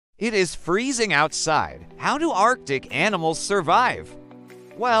It is freezing outside. How do Arctic animals survive?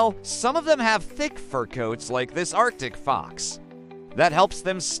 Well, some of them have thick fur coats like this Arctic fox. That helps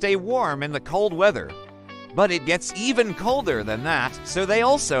them stay warm in the cold weather. But it gets even colder than that, so they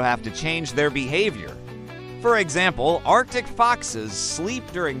also have to change their behavior. For example, Arctic foxes sleep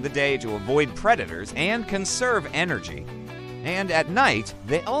during the day to avoid predators and conserve energy. And at night,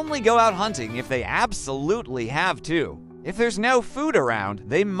 they only go out hunting if they absolutely have to. If there's no food around,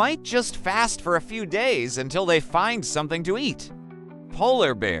 they might just fast for a few days until they find something to eat.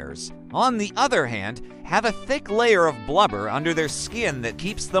 Polar bears, on the other hand, have a thick layer of blubber under their skin that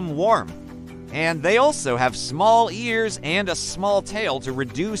keeps them warm. And they also have small ears and a small tail to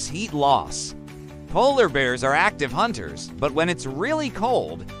reduce heat loss. Polar bears are active hunters, but when it's really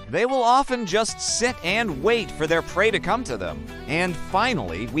cold, they will often just sit and wait for their prey to come to them. And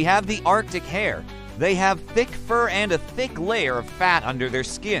finally, we have the Arctic hare. They have thick fur and a thick layer of fat under their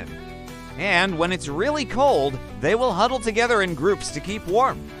skin. And when it's really cold, they will huddle together in groups to keep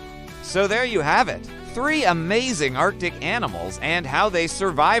warm. So there you have it, 3 amazing Arctic animals and how they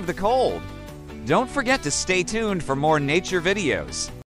survive the cold. Don't forget to stay tuned for more nature videos.